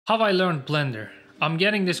Have I learned Blender? I'm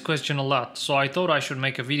getting this question a lot, so I thought I should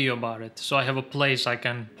make a video about it, so I have a place I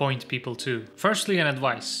can point people to. Firstly, an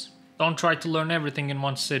advice. Don't try to learn everything in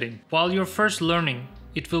one sitting. While you're first learning,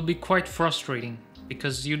 it will be quite frustrating,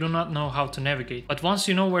 because you do not know how to navigate. But once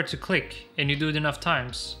you know where to click, and you do it enough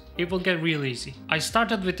times, it will get real easy. I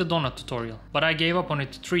started with the donut tutorial, but I gave up on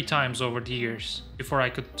it 3 times over the years, before I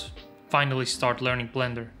could finally start learning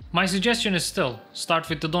Blender. My suggestion is still, start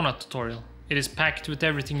with the donut tutorial. It is packed with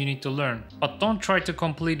everything you need to learn, but don't try to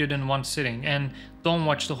complete it in one sitting, and don't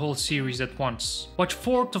watch the whole series at once. Watch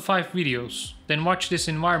 4 to 5 videos, then watch this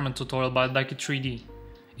environment tutorial by Like3D.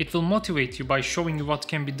 It will motivate you by showing you what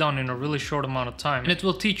can be done in a really short amount of time, and it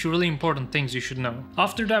will teach you really important things you should know.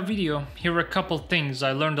 After that video, here are a couple things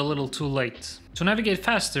I learned a little too late. To navigate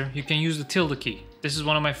faster, you can use the tilde key. This is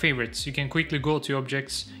one of my favorites. You can quickly go to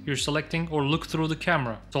objects you're selecting or look through the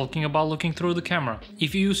camera. Talking about looking through the camera.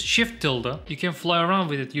 If you use shift tilde, you can fly around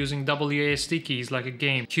with it using WASD keys like a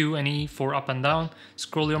game. Q and E for up and down,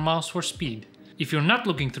 scroll your mouse for speed. If you're not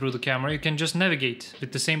looking through the camera, you can just navigate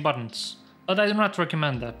with the same buttons. But I do not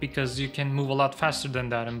recommend that, because you can move a lot faster than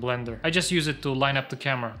that in Blender. I just use it to line up the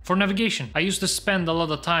camera. For navigation, I used to spend a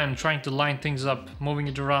lot of time trying to line things up, moving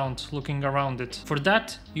it around, looking around it. For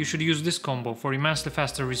that, you should use this combo for immensely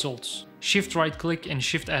faster results. Shift right click and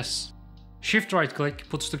Shift S. Shift right click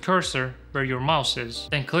puts the cursor where your mouse is.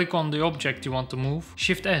 Then click on the object you want to move.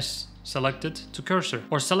 Shift S. Select it to cursor,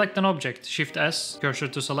 or select an object, Shift S, cursor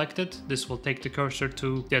to selected. This will take the cursor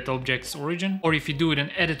to that object's origin, or if you do it in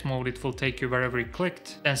edit mode, it will take you wherever you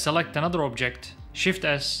clicked. Then select another object, Shift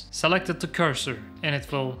S, select it to cursor, and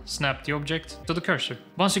it will snap the object to the cursor.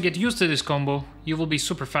 Once you get used to this combo, you will be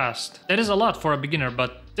super fast. That is a lot for a beginner,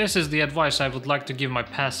 but this is the advice I would like to give my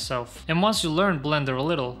past self. And once you learn Blender a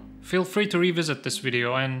little, feel free to revisit this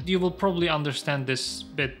video and you will probably understand this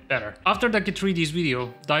bit better. After the Like3D's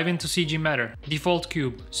video, dive into CG Matter, Default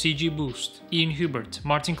Cube, CG Boost, Ian Hubert,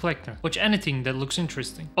 Martin Kleckner. Watch anything that looks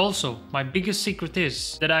interesting. Also, my biggest secret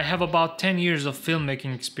is that I have about 10 years of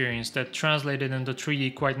filmmaking experience that translated into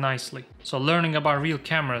 3D quite nicely. So learning about real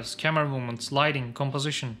cameras, camera movements, lighting,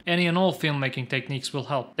 composition, any and all filmmaking techniques will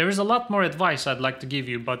help. There is a lot more advice I'd like to give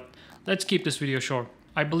you, but let's keep this video short.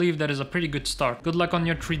 I believe that is a pretty good start. Good luck on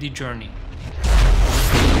your 3D journey.